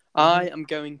 I am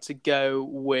going to go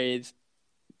with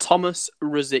Tomas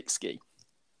Rosicky.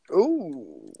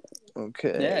 Ooh.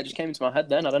 Okay. Yeah, it just came into my head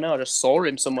then. I don't know. I just saw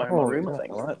him somewhere in my room, I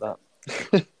think. I like that.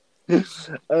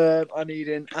 I need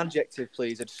an adjective,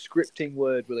 please. A descripting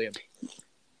word, William.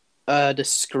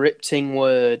 Descripting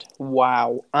word.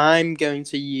 Wow. I'm going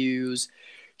to use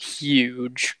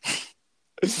huge.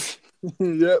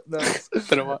 Yep, nice.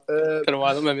 Don't know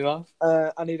why that made me laugh.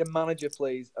 I need a manager,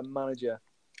 please. A manager.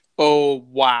 Oh,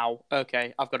 wow.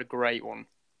 Okay, I've got a great one.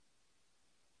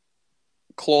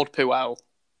 Claude Puel.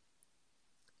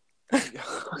 Is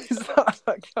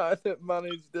that guy that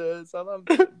managed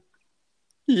Southampton?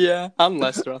 Yeah, and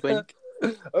Leicester, I think.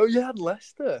 Oh, yeah, and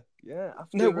Leicester. Yeah.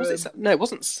 After, no, it wasn't. No. It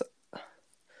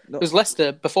was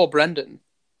Leicester before Brendan.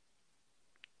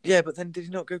 Yeah, but then did he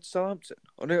not go to Southampton?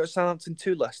 Or no, it was Southampton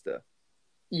to Leicester?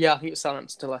 Yeah, I think it's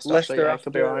Southampton to Leicester. Actually, yeah,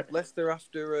 could be right. Leicester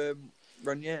after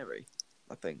Ranieri,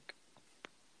 I think.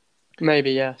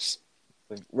 Maybe, yes.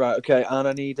 Right, okay, and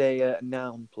I need a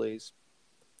noun, please.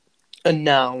 A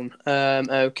noun.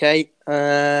 Okay.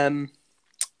 A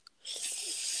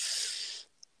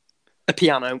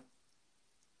piano.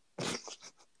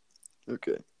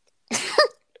 Okay.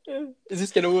 Is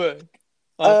this gonna work?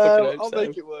 I'll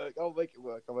make it work. I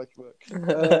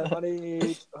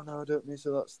need. Oh no, I don't need.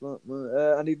 So that's not.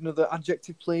 I need another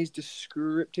adjective, please.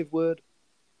 Descriptive word.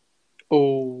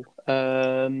 Oh.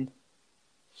 No.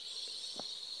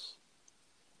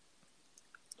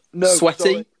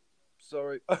 Sweaty.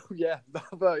 Sorry. Oh yeah.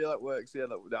 That works. Yeah.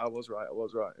 I was right.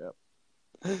 Yeah.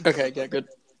 Okay. Yeah. Good.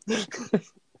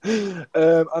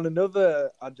 And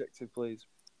another adjective, please.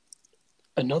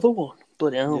 Another one.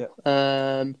 Bloody hell. Yeah.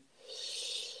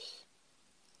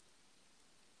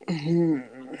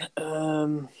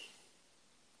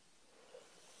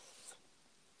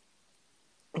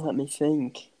 Let me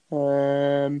think.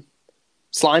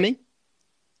 Slimy.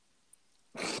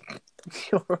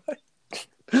 All right.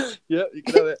 Yeah, you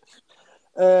can have it.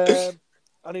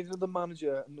 I need another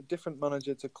manager and a different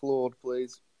manager to Claude,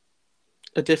 please.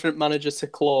 A different manager to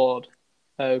Claude.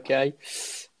 Okay.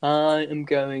 I am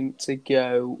going to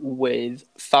go with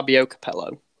Fabio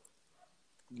Capello.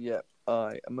 Yep,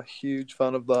 I am a huge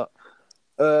fan of that.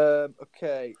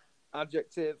 Okay,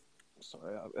 adjective.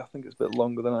 Sorry, I think it's a bit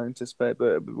longer than I anticipated, but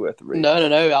it'll be worth a read. No.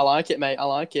 I like it, mate. I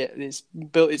like it. It's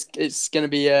built. It's going to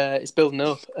be. It's building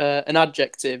up. An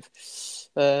adjective.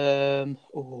 So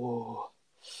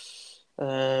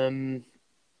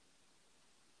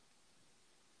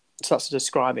that's a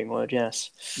describing word.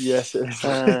 Yes. Yes, it is.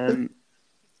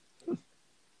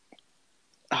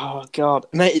 Oh God,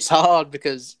 mate, it's hard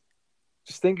because.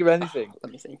 Just think of anything.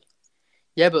 Let me think.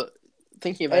 Yeah, but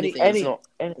thinking of anything is not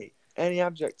any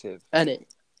adjective. Any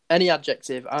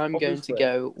adjective. I'm Obviously.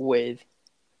 Going to go with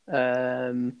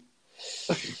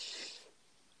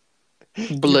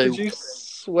blue. Did you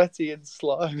sweaty and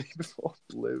slimy before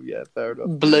blue? Yeah, fair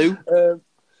enough. Blue.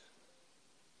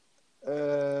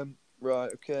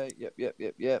 Right. Okay.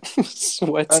 Yep.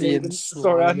 Sweaty and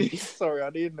slimy. Sorry.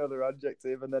 I need another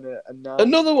adjective and then a noun.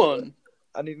 Another one.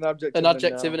 I need an adjective. An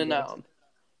adjective and a noun.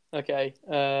 Okay.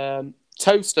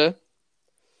 Toaster.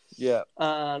 Yeah.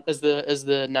 And as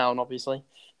the noun, obviously.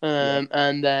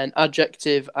 And then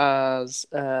adjective as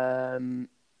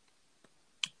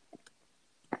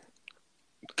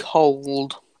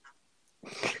cold.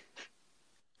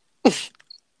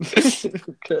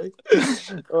 Okay.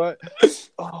 All right.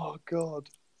 Oh God.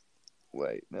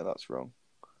 Wait, no, that's wrong.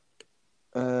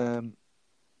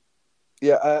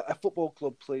 Yeah, a football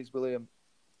club, please, William.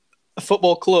 A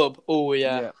football club. Oh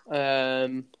yeah.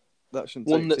 That shouldn't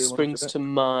one that springs to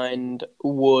mind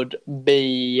would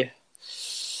be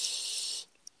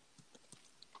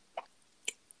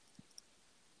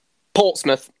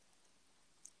Portsmouth.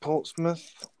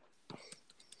 Portsmouth.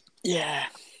 Yeah.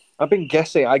 I've been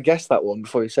guessing. I guessed that one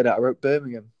before you said it. I wrote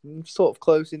Birmingham. Sort of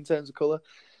close in terms of colour.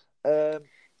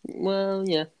 Well,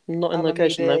 yeah, not in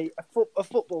location though. A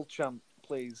football chant,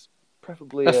 please.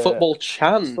 Preferably a football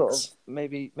chant. Sort of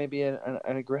maybe an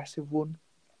aggressive one.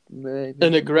 Maybe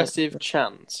an aggressive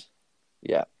chant.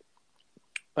 Yeah.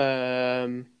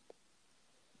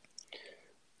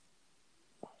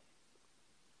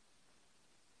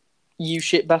 You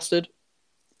shit bastard.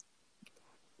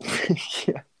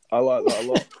 Yeah, I like that a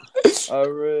lot. I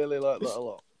really like that a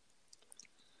lot.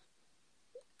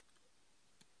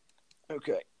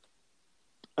 Okay.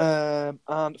 And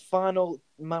final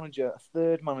manager,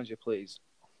 third manager, please.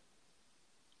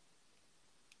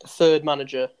 Third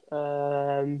manager.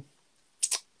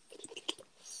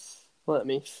 Let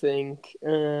me think.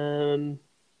 Trying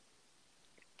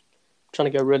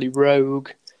to go really rogue.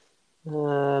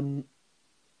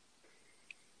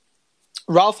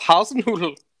 Ralph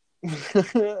Hasenhüttl.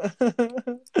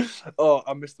 Oh,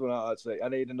 I missed one out, actually. I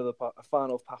need a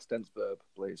final past tense verb,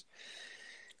 please.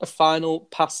 A final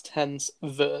past tense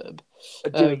verb.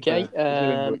 Okay.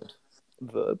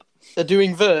 Verb. A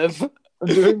doing verb. A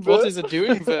doing verb? What is a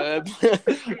doing verb?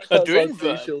 A doing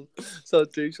verb. So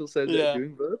Dushel says yeah. A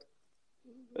doing verb.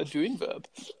 A doing verb.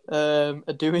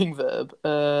 A doing verb.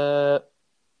 A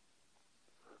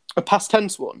past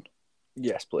tense one.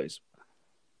 Yes, please.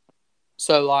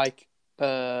 So like,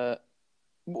 what,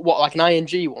 like an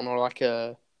ing one or like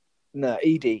a? No,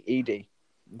 ed.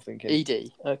 I'm thinking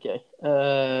ed. Okay.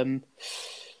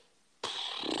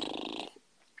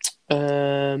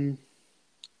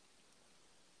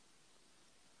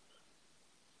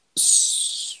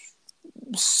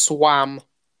 Swam.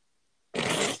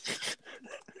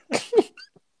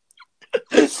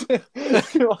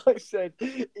 I said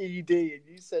ED and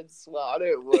you said swat.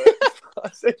 It worked. I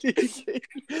said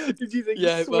ED. Did you think?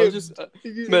 Yeah, swim? well, just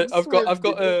mate, I've got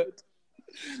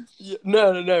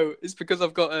no. It's because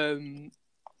I've got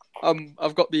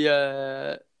I've got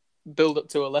the build up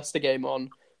to a Leicester game on,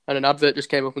 and an advert just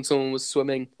came up and someone was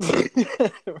swimming. Right,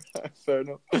 fair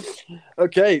enough.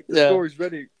 Okay, the story's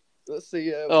ready. Let's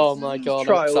see. Oh my god,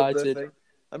 I'm excited.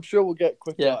 I'm sure we'll get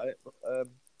quick at it.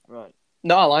 Right.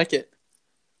 No, I like it.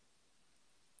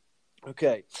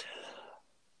 Okay.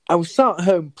 I was sat at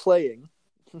home playing.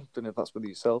 I don't know if that's with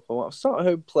yourself or what. I was sat at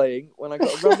home playing when I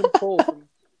got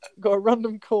a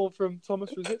random call from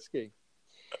Tomas Rosicky.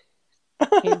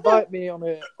 He invited me on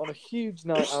a huge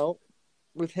night out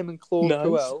with him and Claude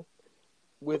Puel.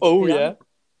 With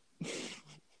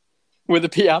the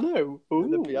piano. Ooh,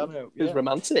 with the piano. It was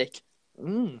romantic.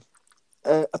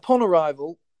 Upon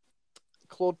arrival,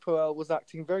 Claude Puel was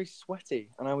acting very sweaty,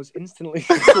 and I was instantly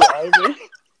slimy.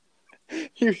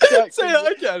 Say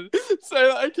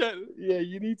that again. Yeah,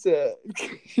 you need to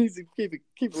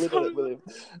keep a lid on it with him.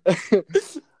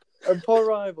 Upon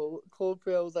arrival, Claude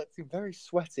Puel was acting very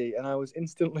sweaty, and I was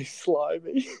instantly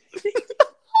slimy.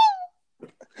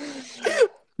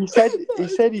 He said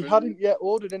he hadn't yet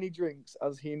ordered any drinks,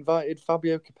 as he invited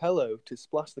Fabio Capello to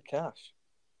splash the cash.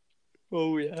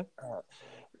 Oh yeah.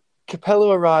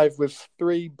 Capello arrived with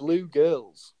 3 blue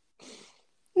girls.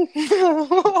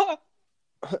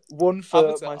 One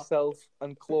for myself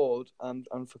and Claude, and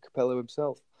for Capello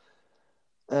himself.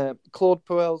 Claude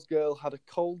Puel's girl had a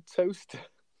cold toaster.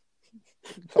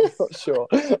 I'm not sure.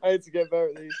 I had to get better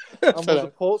at these. And was a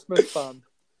Portsmouth fan.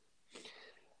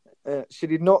 She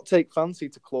did not take fancy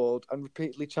to Claude and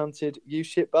repeatedly chanted, "You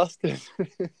shit bastard."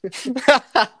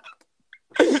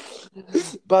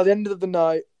 By the end of the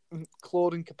night,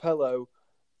 Claude and Capello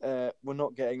were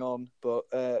not getting on, but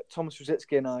Tomas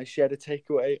Rosicky and I shared a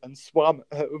takeaway and swam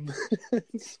at home.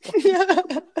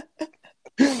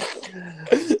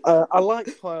 I like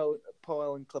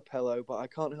Puel and Capello, but I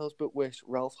can't help but wish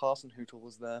Ralph Hasenhüttl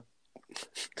was there.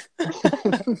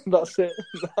 That's it.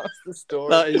 That's the story.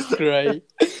 That is great.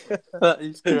 That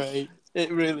is great.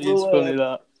 It really is funny,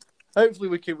 that. Hopefully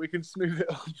we can smooth it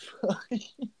up.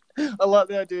 I like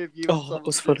the idea of you and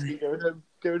Tomas Rosicky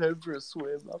going home for a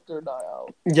swim after a night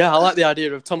out. Yeah, I like the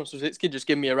idea of Tomas Rosicky just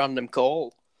giving me a random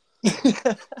call.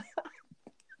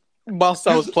 Whilst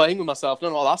I was playing with myself. I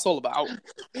don't know what that's all about.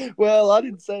 Well, I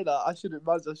didn't say that. I should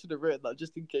have written that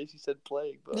just in case you said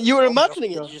playing. But you were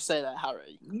imagining it. Did you say that,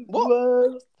 Harry? What?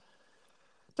 Well,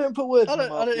 don't put words in my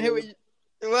mouth. I don't hear what you...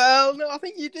 Well, no, I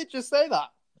think you did just say that.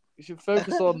 You should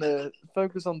focus on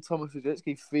Tomas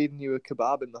Rosicky feeding you a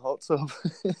kebab in the hot tub.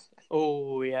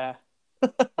 Oh yeah.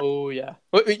 Oh yeah.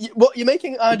 What you're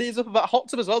making ideas up about hot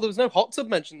tub as well? There was no hot tub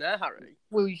mentioned there, Harry.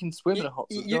 Well, you can swim in a hot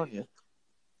tub, can't you?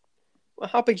 Well,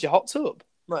 how big's your hot tub?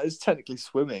 Right, it's technically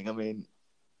swimming. I mean,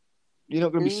 you're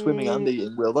not going to be swimming and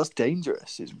eating, Will. That's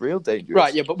dangerous. It's real dangerous.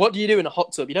 Right, yeah, but what do you do in a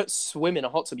hot tub? You don't swim in a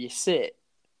hot tub. You sit.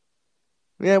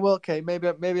 Yeah, well, okay. Maybe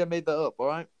I made that up. All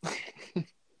right.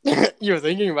 You were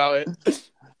thinking about it.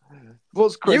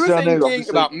 What's crazy? You were thinking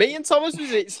about me and Tomas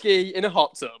Rosicky in a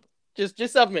hot tub.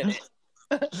 Just admit it.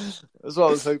 That's what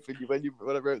I was hoping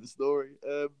when I wrote the story.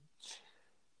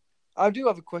 I do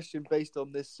have a question based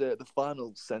on this, the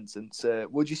final sentence.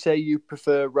 Would you say you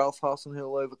prefer Ralph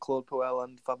Hasenhüttl over Claude Puel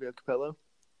and Fabio Capello?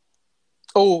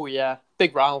 Oh, yeah.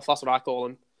 Big Ralph, that's what I call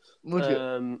him. Would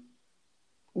you?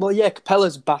 Well, yeah,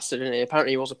 Capello's a bastard, isn't he?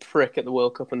 Apparently he was a prick at the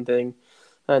World Cup and things.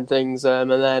 And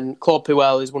then Claude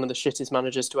Puel is one of the shittest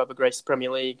managers to ever grace the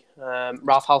Premier League.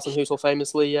 Ralph Hasenhüttl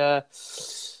famously,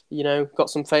 got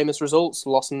some famous results.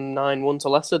 Lost 9-1 to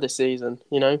Leicester this season.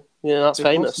 That's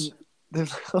famous.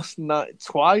 They've lost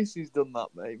twice. He's done that,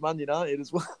 mate. Man United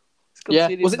as well. Yeah,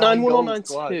 was it 9-1 or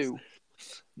 9-2?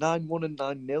 9-1 and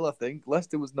 9-0, I think.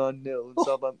 Leicester was 9-0. And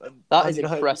Southampton. That is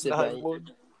impressive, mate.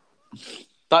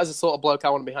 That is the sort of bloke I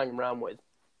want to be hanging around with.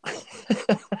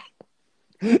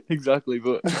 Exactly,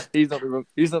 but he's not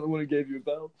the one who gave you a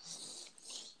bell.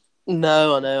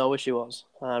 No, I know. I wish he was.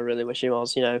 I really wish he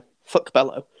was. Fuck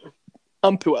Bello.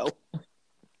 I'm Puel.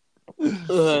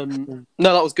 No,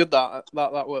 that was good. That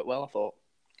worked well, I thought.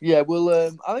 Yeah, well,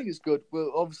 I think it's good.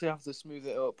 We'll obviously have to smooth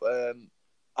it up.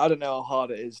 I don't know how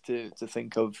hard it is to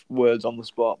think of words on the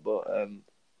spot, but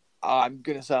I'm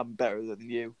gonna say I'm better than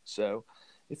you. So,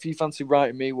 if you fancy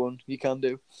writing me one, you can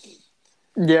do.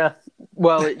 Yeah,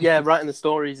 well, writing the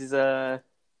stories is the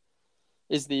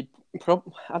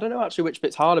problem. I don't know actually which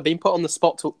bit's harder. Being put on the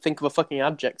spot to think of a fucking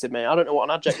adjective, mate. I don't know what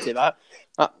an adjective.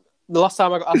 The last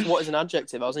time I got asked what is an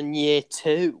adjective, I was in year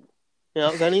 2. It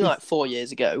was only like 4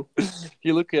 years ago.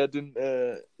 You're lucky I didn't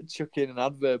chuck in an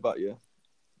adverb at you.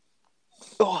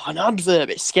 Oh, an adverb.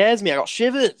 It scares me. I got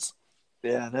shivers.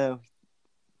 Yeah, I know.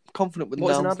 Confident with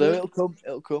What is nouns an though. adverb?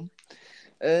 It'll come.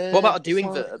 What about a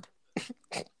doing verb?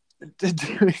 A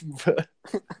doing verb.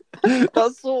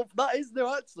 That is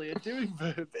no, actually a doing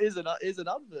verb is an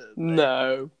adverb. Mate.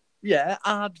 No. Yeah,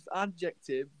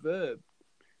 adjective verb.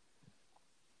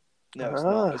 No, it's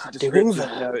not. It's a doing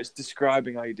description. verb. No, it's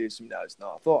describing how you do something. No, it's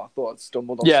not. I thought I'd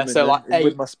stumbled on Yeah, something so like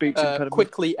with my speech impediment.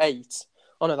 quickly ate.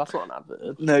 Oh no, that's not an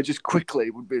adverb. No, just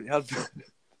quickly would be the adverb.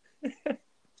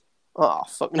 Oh,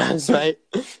 fuck knows, mate.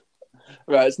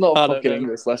 Right, it's not a fucking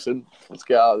English lesson. Let's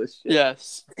get out of this shit.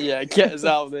 Yes. Yeah, get us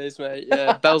out of this, mate.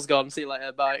 Yeah, bell's gone. See you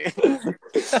later. Bye.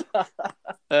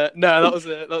 No,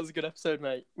 that was a good episode,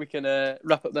 mate. We can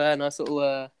wrap up there. Nice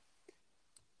little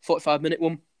 45-minute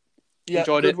one. Yeah,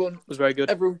 enjoyed good it. One. It was very good.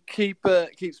 Everyone keep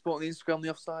supporting the Instagram, the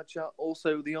Offside Chat.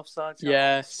 Also, the Offside Chat.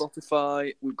 Yes.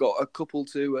 Spotify. We've got a couple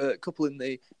in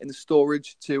the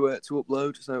storage to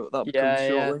upload. So that'll be coming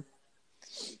shortly.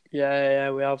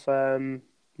 Yeah. We have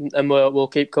and we'll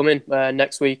keep coming.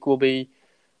 Next week will we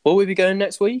be going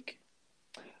next week?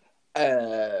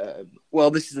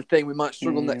 Well, this is the thing. We might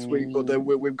struggle next week, but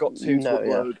we've got two to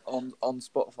upload on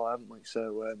Spotify, haven't we?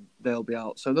 So they'll be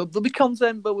out. So there'll be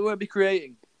content, but we won't be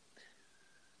creating.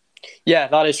 Yeah,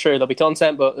 that is true. There'll be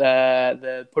content, but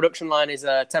the production line is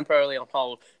temporarily on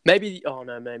hold. Maybe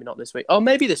not this week. Oh,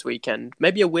 maybe this weekend.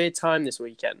 Maybe a weird time this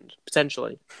weekend,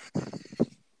 potentially.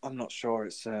 I'm not sure.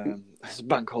 It's a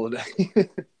bank holiday.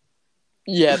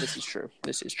 Yeah, this is true.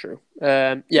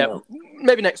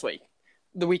 Maybe next week.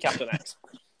 The week after next.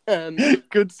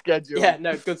 Good schedule. Yeah,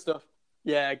 no, good stuff.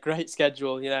 Yeah, great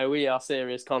schedule. We are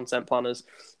serious content planners.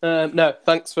 No,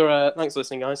 thanks for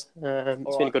listening, guys.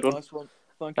 It's been a good one. Nice one.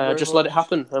 Thank you very just much. let it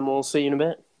happen, and we'll see you in a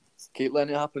bit. Keep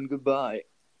letting it happen. Goodbye.